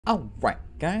Alright,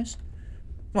 guys.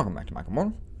 Welcome back to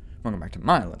MichaelMortal. Welcome back to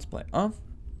my Let's Play of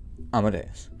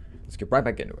Amadeus. Let's get right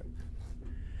back into it.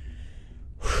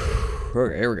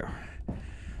 Okay, here we go.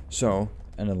 So,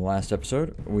 in the last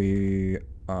episode, we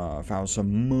found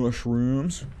some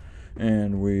mushrooms,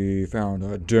 and we found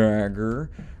a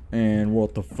dagger, and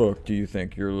what the fuck do you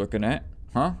think you're looking at?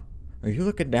 Huh? Are you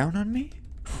looking down on me?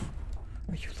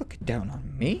 Are you looking down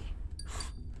on me?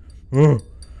 God,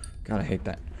 I hate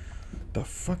that. The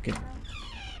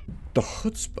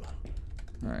chutzpah.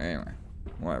 Alright, anyway.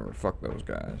 Whatever, fuck those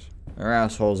guys. They're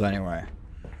assholes anyway.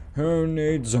 Who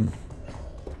needs them?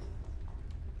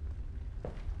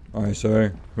 I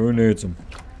say, who needs them?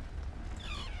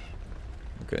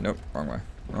 Okay, nope, wrong way.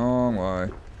 Wrong way.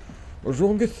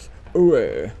 Wrongeth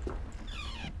way.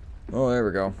 Oh, there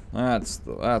we go. That's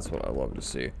what I love to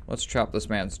see. Let's chop this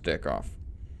man's dick off.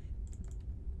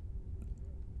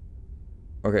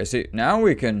 Okay, see, now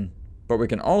we can... But we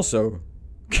can also...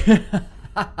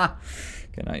 Cannot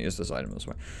use this item this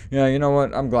way. Yeah, you know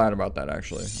what? I'm glad about that,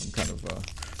 actually. I'm kind of,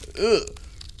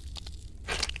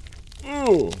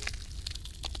 Ooh.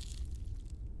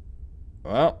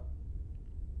 Well.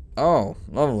 Oh,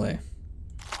 lovely.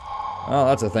 Well,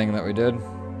 that's a thing that we did.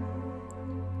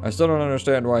 I still don't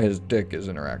understand why his dick is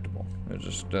interactable.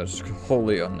 That's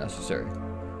wholly unnecessary.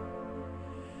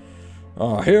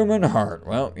 Oh, human heart.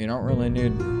 Well, you don't really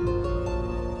need...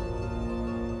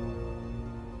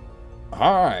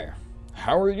 Hi,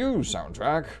 how are you,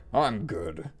 soundtrack? I'm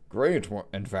good. Great,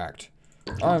 in fact.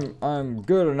 I'm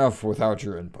good enough without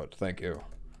your input, thank you.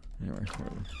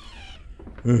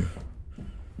 Anyway.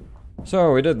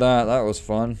 So, we did that. That was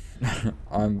fun.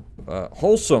 I'm,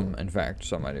 wholesome, in fact,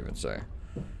 some might even say.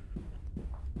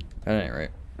 At any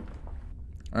rate.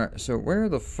 Alright, so where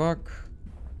the fuck...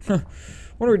 What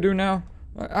do we do now?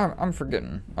 I'm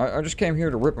forgetting. I just came here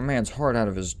to rip a man's heart out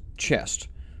of his chest.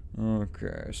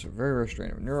 Okay, so very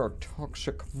restrained.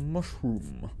 Neurotoxic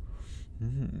mushroom.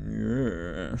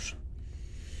 Yes.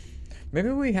 Maybe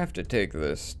we have to take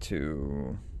this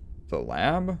to the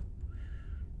lab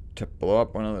to blow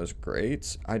up one of those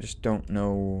grates. I just don't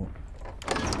know.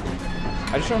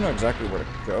 I just don't know exactly where to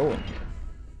go in here.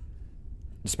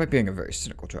 Despite being a very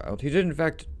cynical child, he did in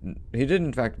fact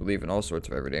believe in all sorts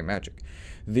of everyday magic.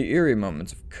 The eerie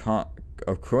moments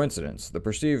of coincidence, the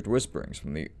perceived whisperings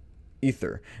from the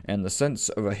ether, and the sense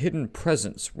of a hidden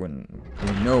presence when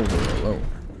we know we're alone.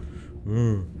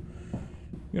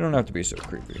 You don't have to be so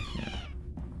creepy.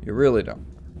 You really don't.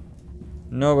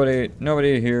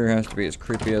 Nobody here has to be as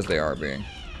creepy as they are being.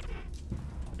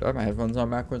 Do I have my headphones on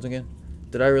backwards again?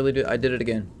 Did I really do? I did it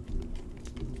again.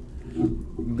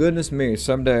 Goodness me,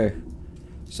 someday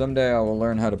I will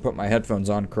learn how to put my headphones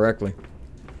on correctly.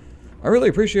 I really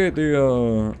appreciate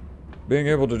the being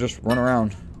able to just run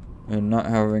around and not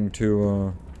having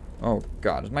to oh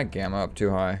god, is my gamma up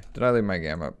too high? Did I leave my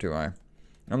gamma up too high?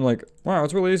 I'm like, wow,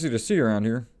 it's really easy to see around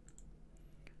here.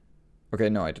 Okay,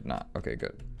 no, I did not. Okay,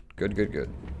 good. Good.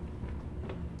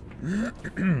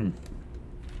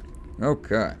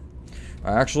 Okay.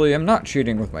 I actually am not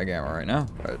cheating with my gamma right now.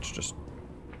 It's just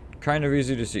kind of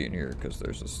easy to see in here because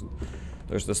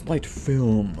there's this light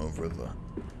film over the...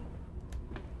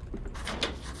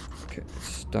 Okay, it's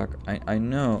stuck. I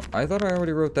know. I thought I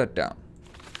already wrote that down.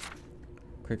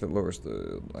 Click that lowers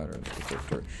the ladder.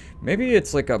 Maybe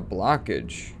it's like a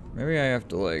blockage. Maybe I have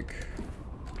to like...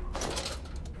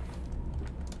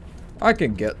 I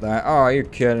can get that. Oh, are you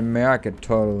kidding me? I could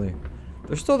totally...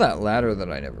 There's still that ladder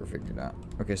that I never figured out.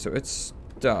 Okay, so it's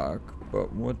stuck,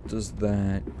 but what does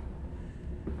that...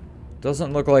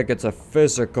 Doesn't look like it's a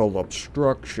physical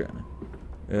obstruction.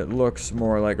 It looks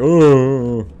more like...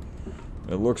 Oh!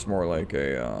 It looks more like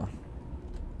a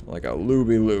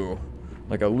looby-loo.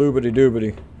 Like a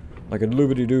loobity-doobity. Like a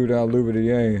loobity-doo-dah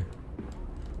loobity-yay.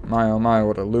 My oh my,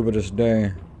 what a lubitous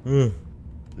day. Ugh.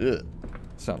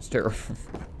 Sounds terrible.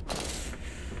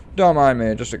 Don't mind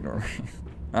me, just ignore me.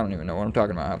 I don't even know what I'm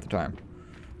talking about half the time.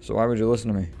 So why would you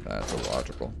listen to me? That's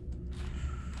illogical.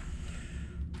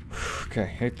 Okay,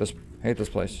 hate this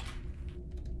place.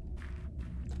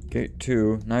 Gate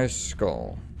 2, nice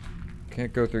skull.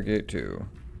 Can't go through gate 2.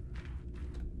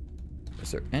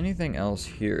 Is there anything else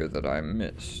here that I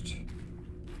missed?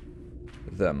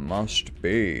 There must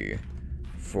be.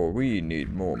 For we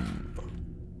need more.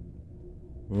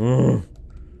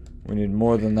 We need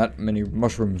more than that many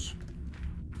mushrooms.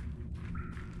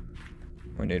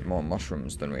 We need more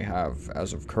mushrooms than we have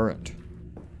as of current.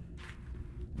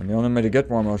 And the only way to get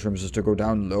more mushrooms is to go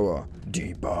down lower,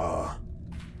 deeper.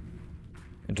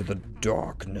 Into the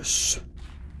darkness.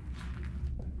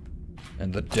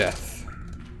 And the death.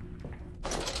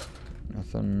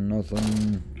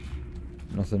 Nothing.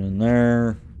 Nothing in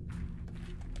there.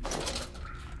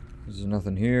 There's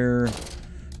nothing here.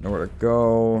 Nowhere to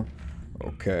go.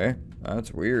 Okay.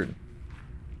 That's weird.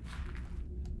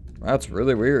 That's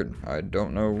really weird. I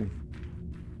don't know.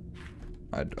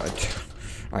 I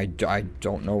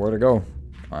don't know where to go.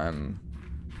 I'm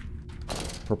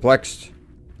perplexed.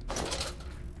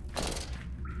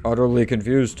 Utterly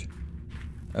confused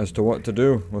as to what to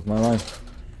do with my life.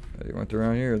 I went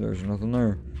around here. There's nothing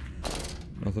there.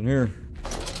 Nothing here.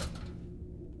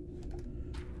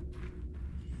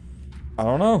 I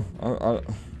don't know.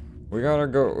 We gotta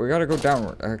go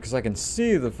downward because I can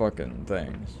see the fucking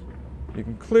things. You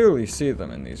can clearly see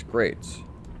them in these grates.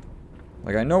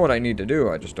 Like, I know what I need to do,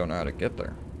 I just don't know how to get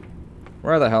there.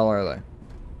 Where the hell are they?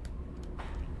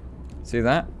 See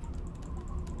that?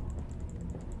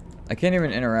 I can't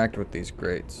even interact with these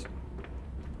grates.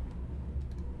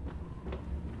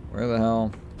 Where the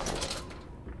hell?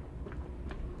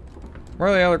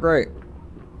 Where's the other grate?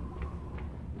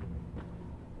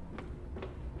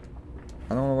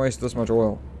 I don't want to waste this much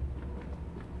oil.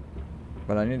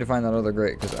 But I need to find that other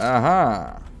grate, because,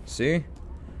 aha! See?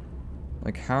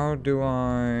 Like, how do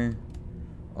I...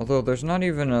 Although, there's not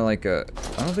even a, like a...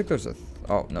 I don't think there's a...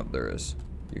 Oh, no, there is.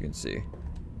 You can see.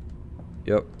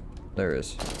 Yep, there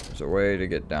is. There's a way to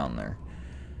get down there.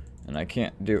 And I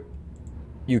can't do...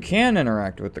 You can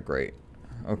interact with the grate.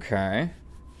 Okay.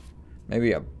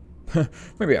 Maybe a...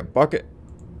 maybe a bucket.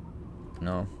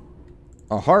 No.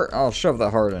 A heart? I'll shove the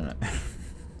heart in it.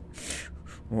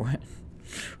 What?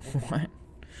 What?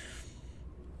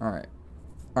 Alright.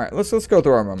 Alright, let's go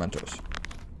through our mementos.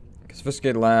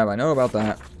 Sophisticated lab, I know about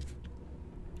that.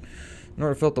 In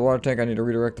order to fill the water tank, I need to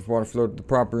redirect the water flow to the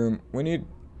prop room. We need...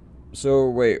 So,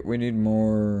 wait, we need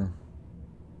more...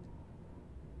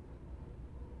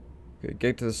 Okay,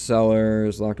 gate to the cellar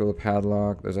is locked with a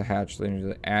padlock. There's a hatch leading to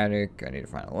the attic. I need to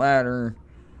find a ladder.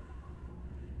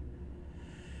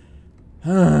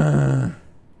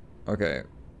 Okay.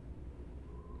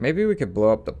 Maybe we could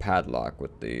blow up the padlock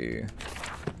with the...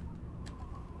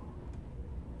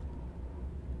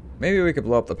 Maybe we could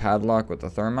blow up the padlock with the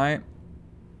thermite.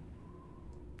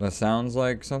 That sounds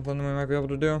like something we might be able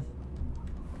to do.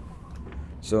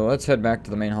 So let's head back to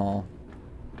the main hall.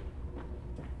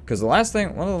 Because the last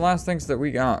thing, one of the last things that we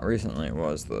got recently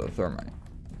was the thermite.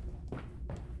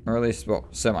 Or at least, well,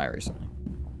 semi-recently.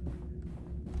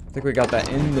 I think we got that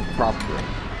in the prop room.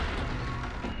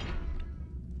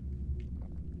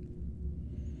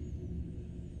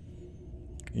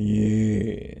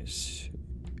 Yes.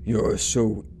 You're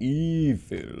so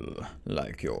evil,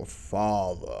 like your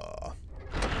father.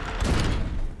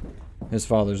 His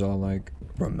father's all like,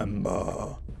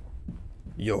 remember,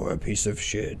 you're a piece of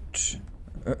shit.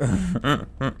 Alright,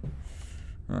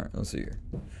 let's see here.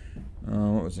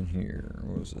 What was in here?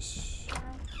 What was this?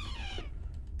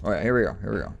 Oh yeah, here we go,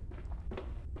 here we go.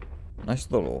 Nice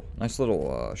little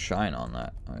shine on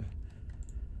that.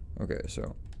 Okay,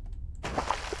 so.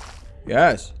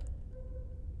 Yes!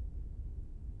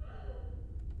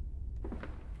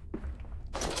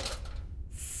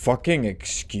 Fucking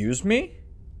excuse me?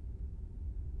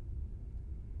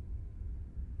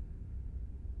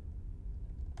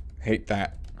 Hate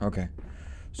that. Okay.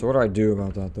 So what do I do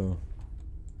about that though?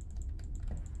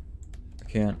 I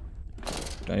can't.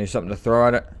 Do I need something to throw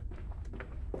at it?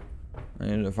 I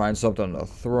need to find something to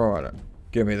throw at it.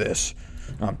 Give me this.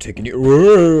 I'm taking you.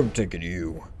 Whoa, I'm taking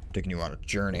you on a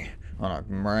journey. On a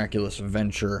miraculous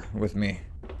venture with me.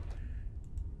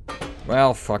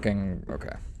 Well, fucking.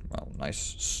 Okay. Well,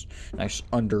 nice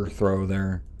underthrow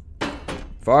there.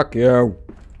 Fuck you.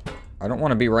 I don't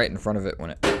want to be right in front of it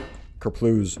when it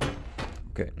kerploos.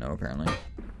 Okay, no, apparently.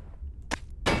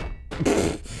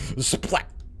 Splat.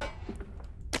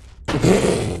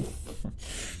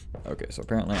 Okay, so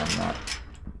apparently I'm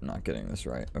not getting this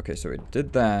right. Okay, so it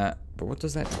did that, but what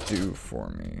does that do for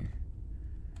me?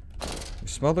 We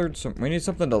smothered some. We need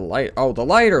something to light. Oh, the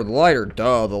lighter.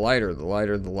 Duh, the lighter.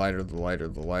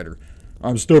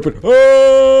 I'm stupid.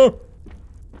 Ah!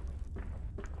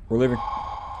 We're leaving.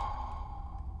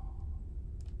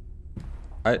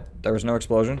 There was no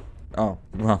explosion? Oh,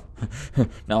 well.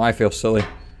 Now I feel silly.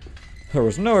 There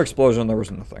was no explosion, there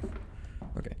was nothing.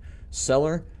 Okay.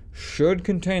 Cellar should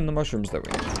contain the mushrooms that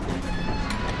we need.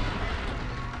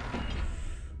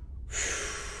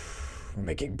 We're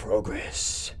making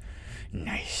progress.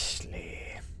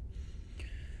 Nicely.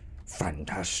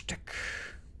 Fantastic.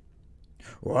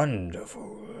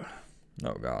 Wonderful.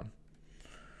 Oh god.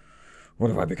 What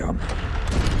have I become?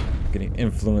 Getting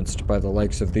influenced by the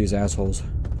likes of these assholes.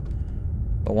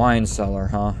 The wine cellar,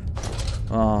 huh?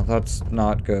 Oh, that's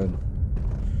not good.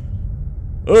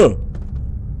 Ugh!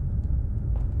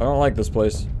 I don't like this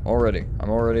place already. I'm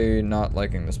already not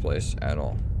liking this place at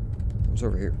all. What's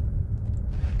over here?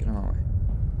 Get out of my way.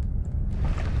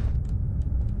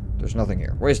 There's nothing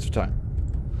here. Waste of time.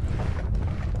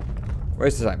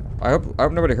 Waste of time. I hope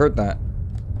nobody heard that.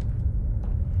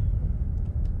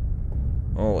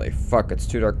 Holy fuck, it's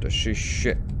too dark to see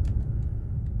shit.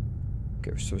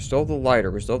 Okay, so we still have the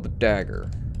lighter, we still have the dagger.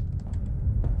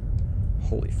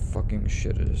 Holy fucking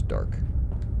shit, it is dark.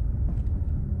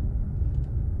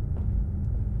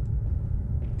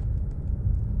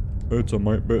 It's a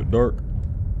mite bit dark.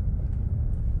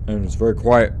 And it's very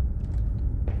quiet.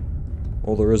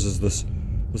 All there is this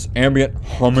ambient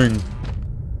humming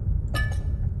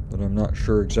that I'm not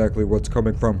sure exactly what's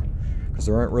coming from, because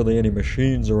there aren't really any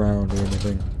machines around or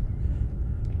anything.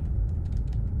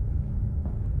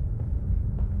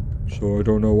 So I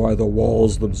don't know why the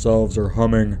walls themselves are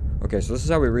humming. Okay, so this is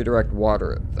how we redirect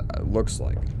water, it looks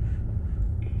like.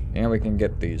 And we can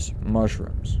get these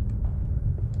mushrooms.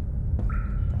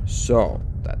 So,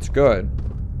 that's good.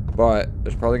 But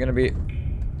there's probably going to be...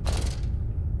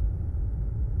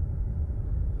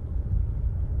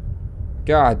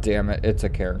 God damn it, it's a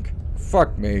Carrick.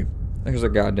 Fuck me. There's a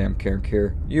goddamn Carrick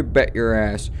here. You bet your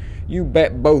ass. You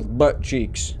bet both butt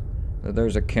cheeks that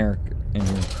there's a Carrick in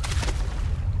here.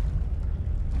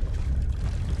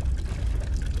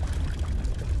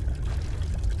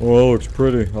 Well, that looks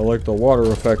pretty. I like the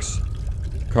water effects.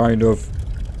 Kind of.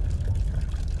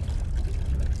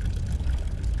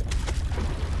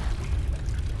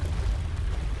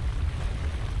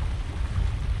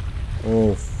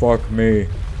 Oh, fuck me.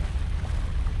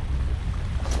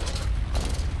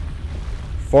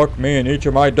 Fuck me and each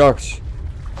of my ducks.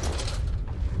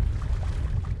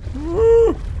 Okay,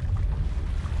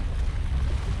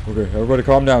 everybody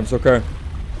calm down. It's okay.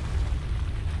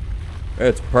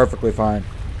 It's perfectly fine.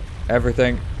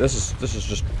 Everything. This is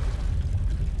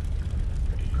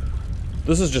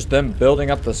just them building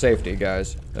up the safety,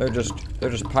 guys. They're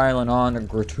just piling on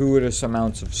gratuitous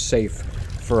amounts of safe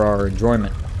for our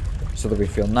enjoyment, so that we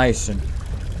feel nice and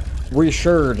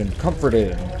reassured and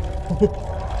comforted.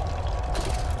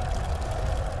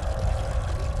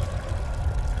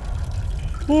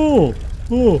 Oh,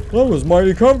 that was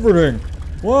mighty comforting.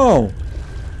 Wow.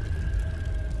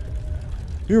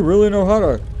 You really know how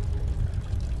to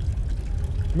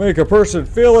make a person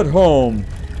feel at home.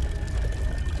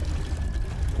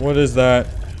 What is that?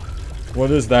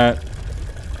 What is that?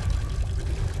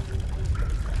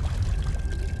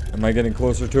 Am I getting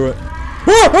closer to it?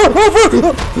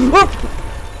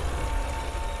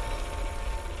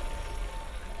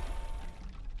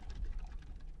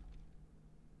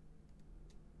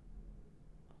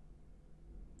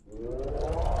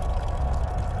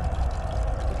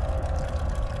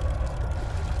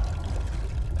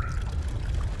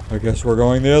 I guess we're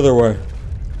going the other way.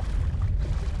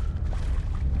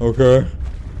 Okay.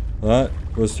 That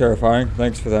was terrifying.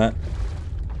 Thanks for that.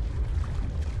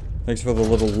 Thanks for the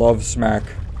little love smack.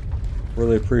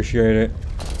 Really appreciate it.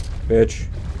 Bitch.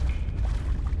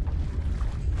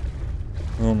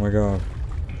 Oh my god.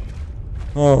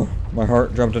 Oh, my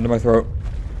heart jumped into my throat.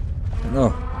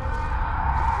 No.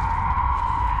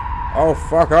 Oh,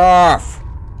 fuck off!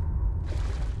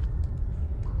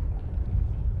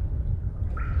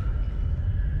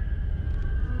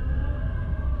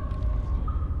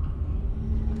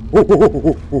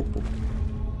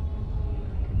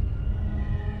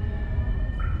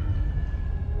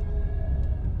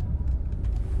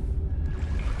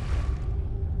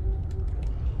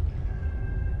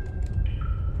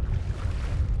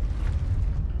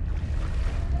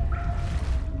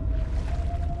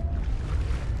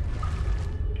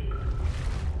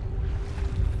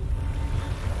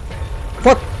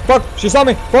 Fuck! Fuck! She saw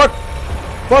me! Fuck!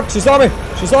 Fuck! She saw me!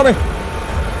 She saw me!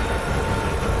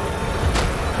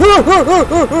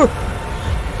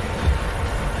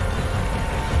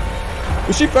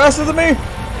 Is she faster than me? I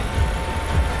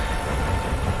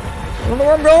don't know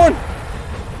where I'm going.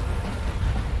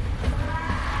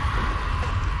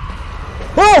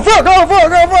 Oh fuck! Oh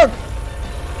fuck! Oh fuck!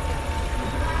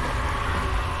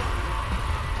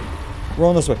 We're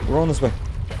rolling this way. We're rolling this way.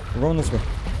 We're rolling this way.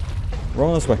 We're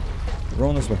rolling this way. We're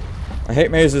rolling this way. I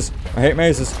hate mazes. I hate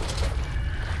mazes.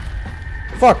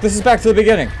 Fuck! This is back to the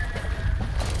beginning.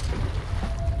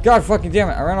 God fucking damn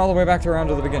it, I ran all the way back around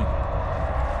to the beginning.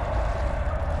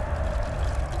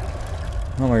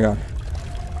 Oh my god.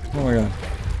 Oh my god.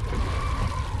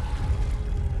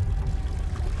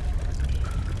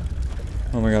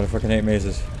 Oh my god, I fucking hate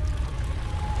mazes.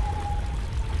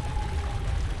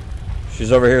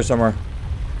 She's over here somewhere.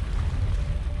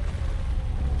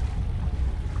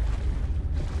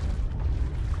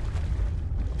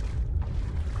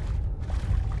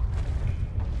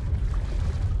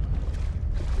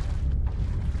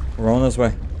 We're rolling this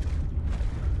way.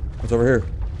 What's over here?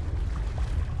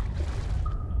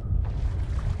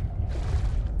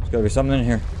 There's gotta be something in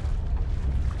here.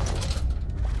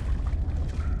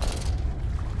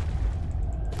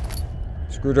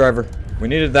 Screwdriver. We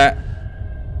needed that.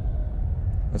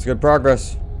 That's good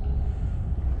progress.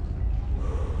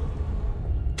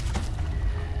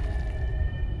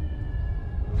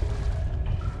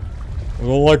 I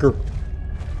don't like her.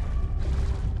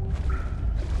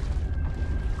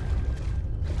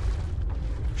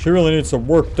 She really needs some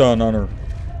work done on her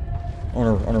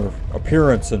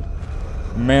appearance and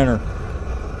manner.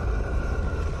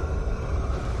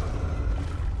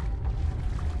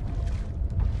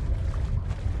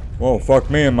 Whoa, fuck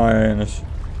me and my anus.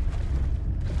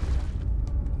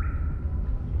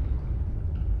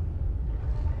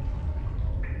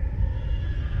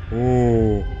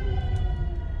 Ooh.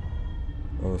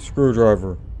 A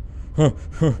screwdriver.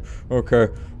 Okay.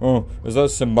 Oh, is that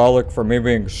symbolic for me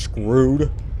being screwed?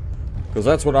 Because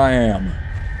that's what I am.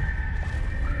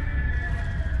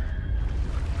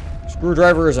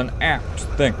 Screwdriver is an apt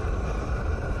thing.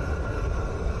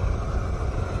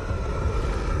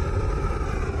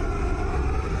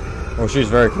 Oh, she's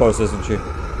very close, isn't she?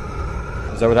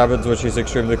 Is that what happens when she's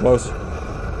extremely close?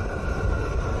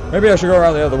 Maybe I should go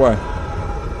around the other way.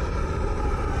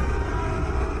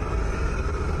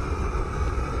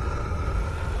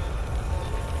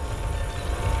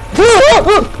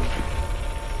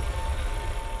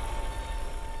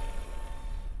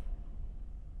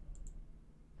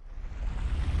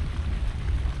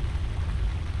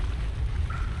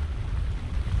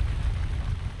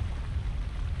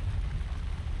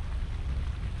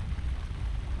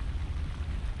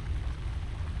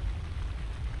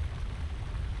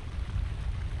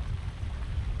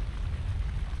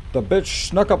 The bitch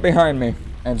snuck up behind me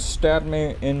and stabbed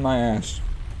me in my ass.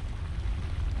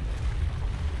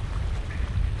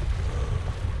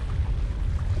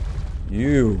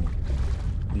 You.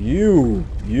 You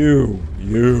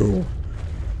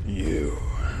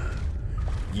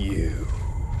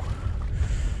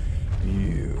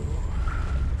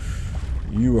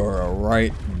are a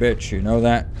right bitch, you know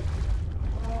that?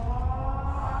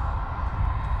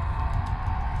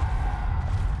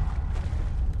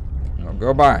 No,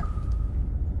 go by.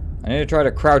 I need to try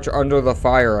to crouch under the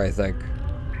fire, I think.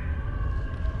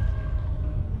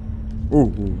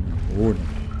 Ooh,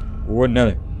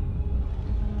 Nelly.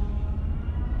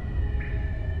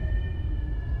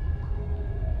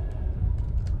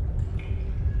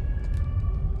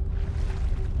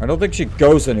 I don't think she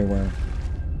goes anywhere.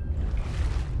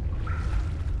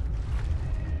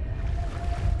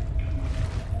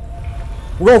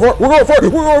 We're going for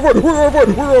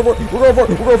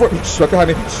it! Stuck behind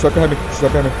me.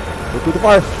 Go through the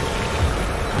fire.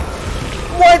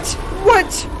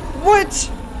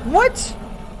 What?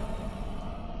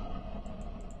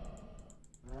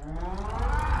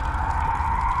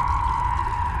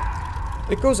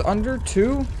 It goes under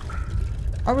too?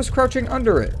 I was crouching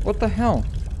under it. What the hell?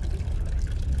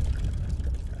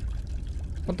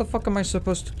 What the fuck am I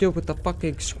supposed to do with the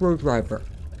fucking screwdriver?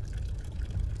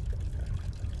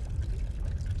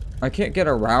 I can't get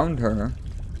around her.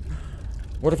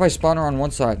 What if I spawn her on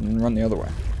one side and run the other way?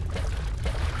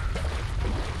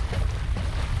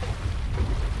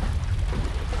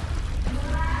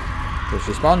 So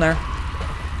she spawned there.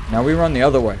 Now we run the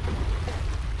other way.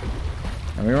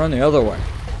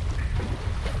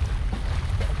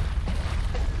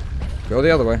 Go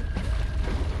the other way.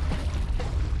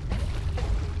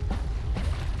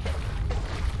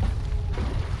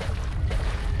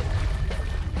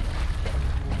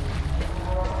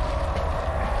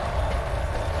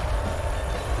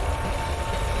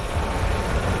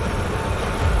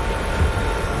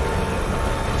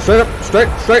 Straight up,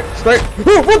 straight.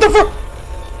 Oh, what the fuck?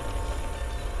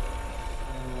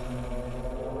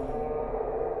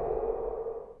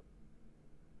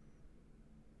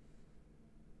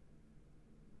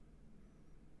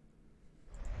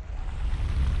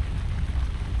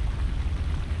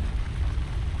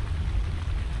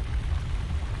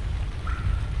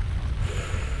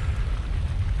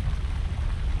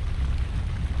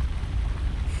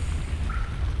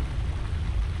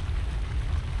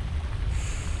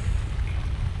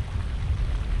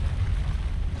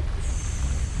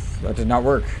 That did not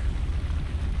work.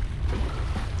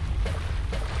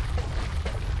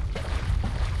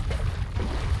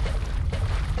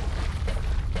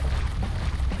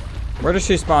 Where does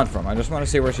she spawn from? I just want to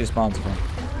see where she spawns from.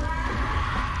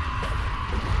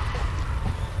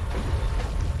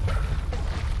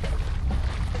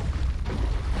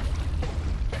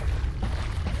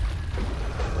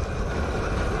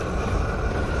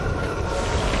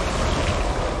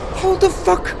 How the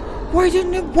fuck? Why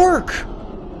didn't it work?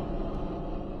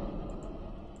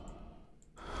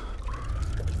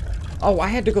 Oh, I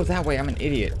had to go that way. I'm an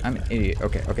idiot. I'm an idiot.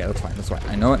 Okay, okay, that's fine. That's fine.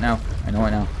 I know it now. I know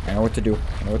it now. I know what to do.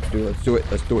 I know what to do. Let's do it.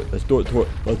 Let's do it. Let's do it to it.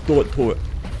 Let's do it to it.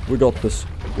 We got this.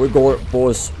 We got it,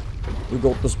 boys. We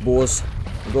got this, boys.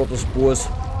 We got this, boys.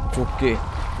 It's okay.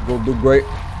 We're gonna do great.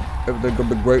 Everything's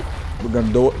gonna be great. We're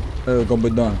gonna do it. It's gonna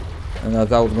be done. And that's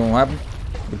how it's gonna happen.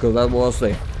 Because that's what I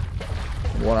say.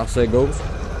 What I say goes.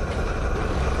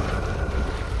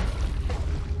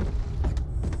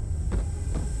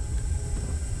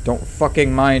 Don't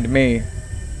fucking mind me,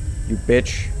 you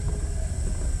bitch.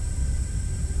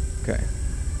 Okay.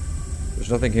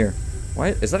 There's nothing here.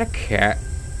 What? Is that a cat?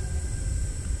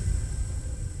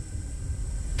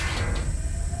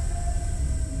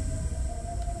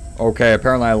 Okay,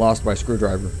 apparently I lost my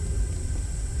screwdriver.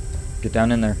 Get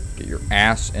down in there. Get your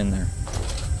ass in there.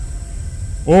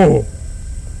 Oh!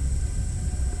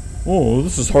 Oh,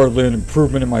 this is hardly an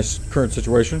improvement in my current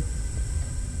situation.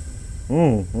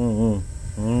 Oh.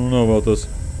 I don't know about this.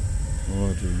 Oh,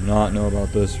 I do not know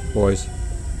about this, boys.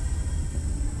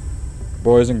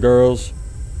 Boys and girls,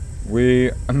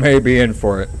 we may be in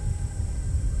for it.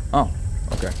 Oh,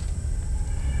 okay.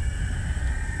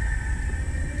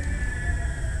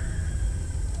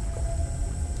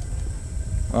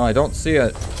 Well, I don't see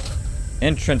an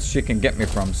entrance she can get me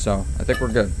from, so I think we're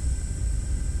good.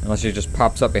 Unless she just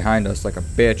pops up behind us like a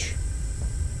bitch.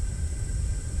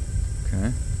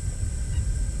 Okay.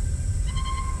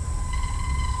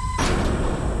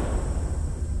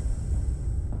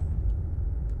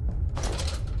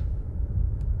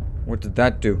 What did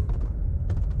that do?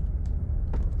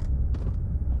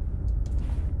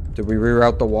 Did we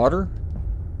reroute the water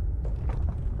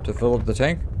to fill up the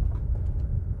tank?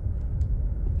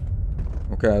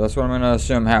 Okay, that's what I'm gonna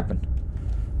assume happened.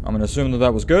 I'm gonna assume that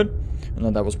that was good, and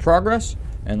that that was progress,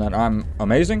 and that I'm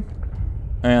amazing,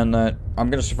 and that I'm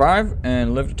gonna survive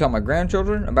and live to tell my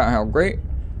grandchildren about how great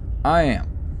I am.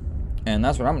 And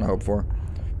that's what I'm gonna hope for,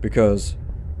 because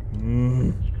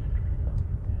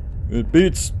it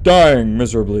beats dying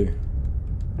miserably.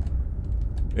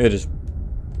 It is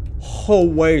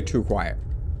way too quiet.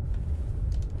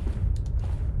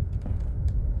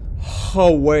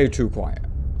 Way too quiet.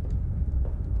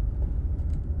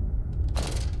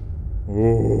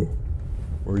 Oh,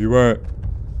 where you at?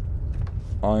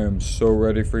 I am so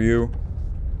ready for you.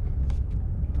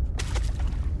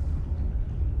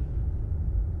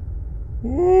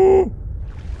 Ooh.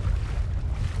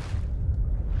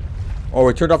 Oh,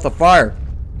 we turned off the fire.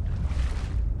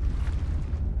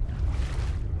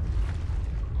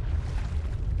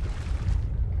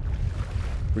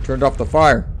 We turned off the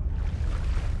fire.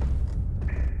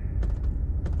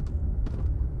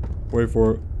 Wait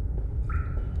for it.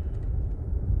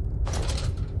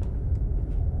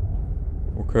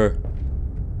 Okay.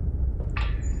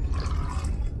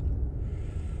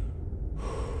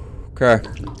 Okay.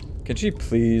 Can she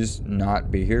please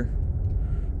not be here?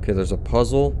 Okay, there's a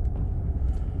puzzle.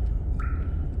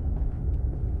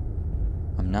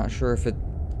 I'm not sure if it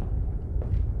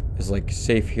is like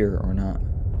safe here or not.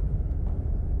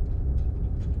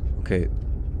 Okay.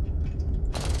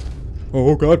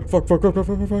 Oh god. Fuck. I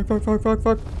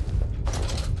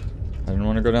didn't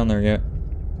want to go down there yet.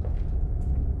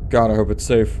 God, I hope it's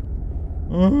safe.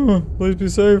 Please be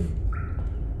safe.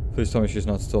 Please tell me she's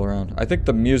not still around. I think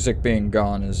the music being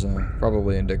gone is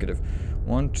probably indicative.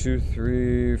 1, 2,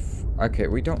 3. Okay,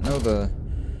 we don't know the...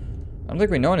 I don't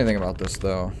think we know anything about this,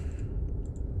 though.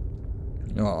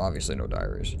 No, obviously no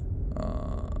diaries.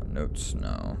 Notes,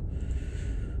 no.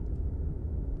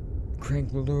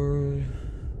 Crank the door.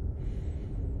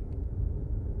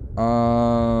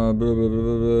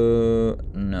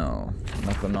 No.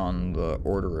 Nothing on the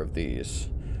order of these.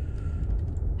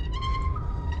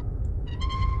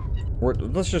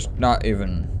 Let's just not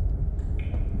even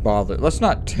bother. Let's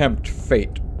not tempt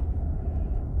fate.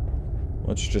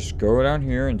 Let's just go down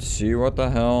here and see what the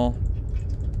hell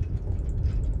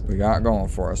we got going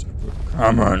for us.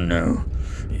 Come on now.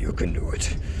 You can do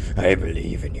it. I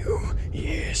believe in you.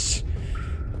 Yes.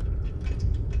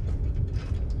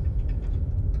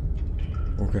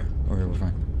 Okay, we're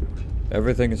fine.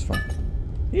 Everything is fine.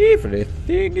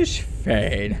 Everything is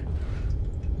fine.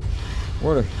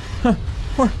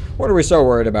 What are we so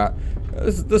worried about?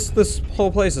 This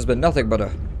whole place has been nothing but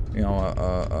a, you know,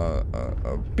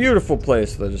 a beautiful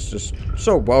place that is just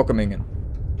so welcoming and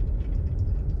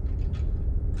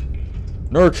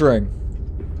nurturing.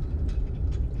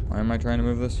 Why am I trying to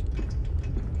move this?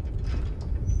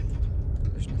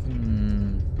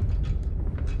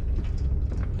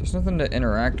 There's nothing to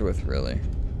interact with, really.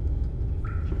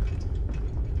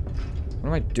 What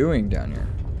am I doing down here?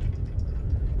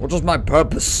 What is my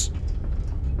purpose?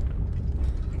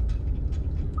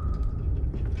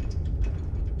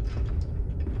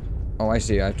 Oh, I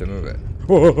see. I have to move it.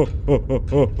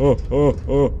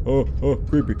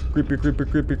 Creepy, creepy, creepy,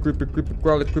 creepy, creepy, creepy,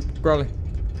 crawly.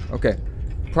 Okay.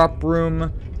 Prop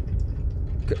room.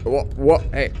 What?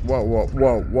 Hey,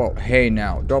 whoa. Hey,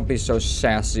 now. Don't be so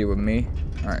sassy with me.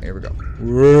 Alright, here we go.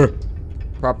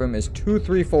 Prop room is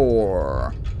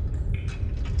 234.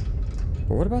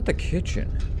 But what about the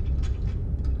kitchen?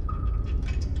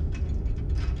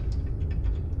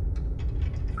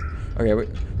 Okay, wait,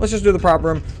 let's just do the prop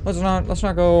room. Let's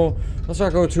not go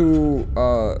too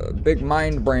big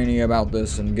mind brainy about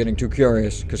this and getting too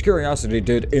curious, because curiosity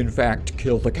did in fact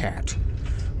kill the cat,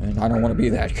 and I don't want to be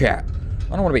that cat.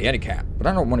 I don't want to be any cat, but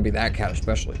I don't want to be that cat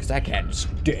especially, because that cat is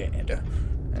dead,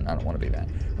 and I don't want to be that.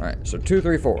 All right, so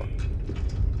 234,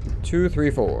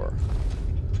 234,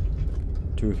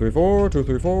 234,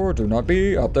 234. Do not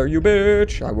be out there, you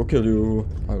bitch! I will kill you.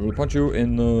 I will punch you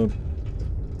in the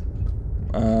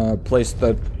place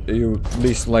that you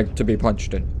least like to be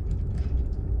punched in.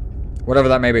 Whatever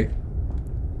that may be.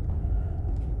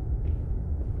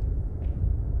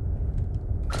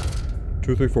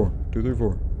 Two, three, four.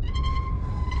 234.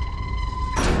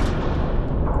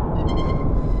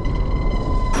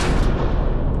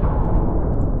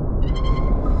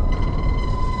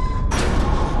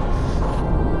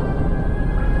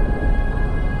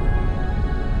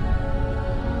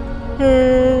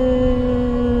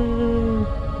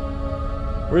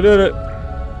 We did it!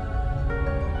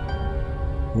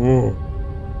 Whoa.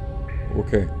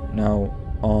 Okay, now,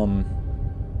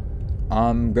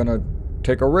 I'm gonna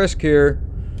take a risk here.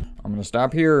 I'm gonna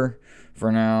stop here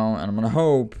for now, and I'm gonna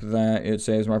hope that it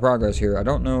saves my progress here. I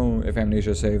don't know if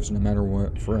Amnesia saves no matter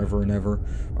what, forever and ever.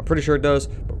 I'm pretty sure it does,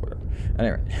 but whatever.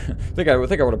 Anyway, I think I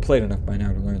would have played enough by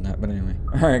now to learn that, but anyway.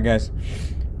 Alright, guys.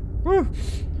 Woo.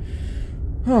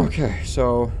 Okay,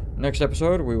 so next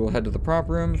episode we will head to the prop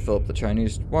room, fill up the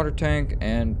Chinese water tank,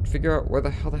 and figure out where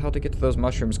the hell to get to those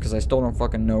mushrooms, because I still don't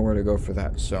fucking know where to go for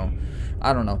that. So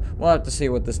I don't know. We'll have to see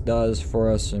what this does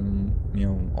for us and, you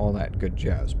know, all that good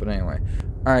jazz. But anyway,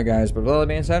 alright guys, but with all that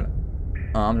being said,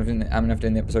 I'm gonna have to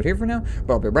end the episode here for now,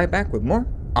 but I'll be right back with more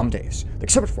Amadeus.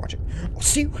 Thanks so much for watching. I'll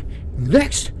see you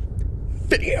next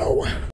video.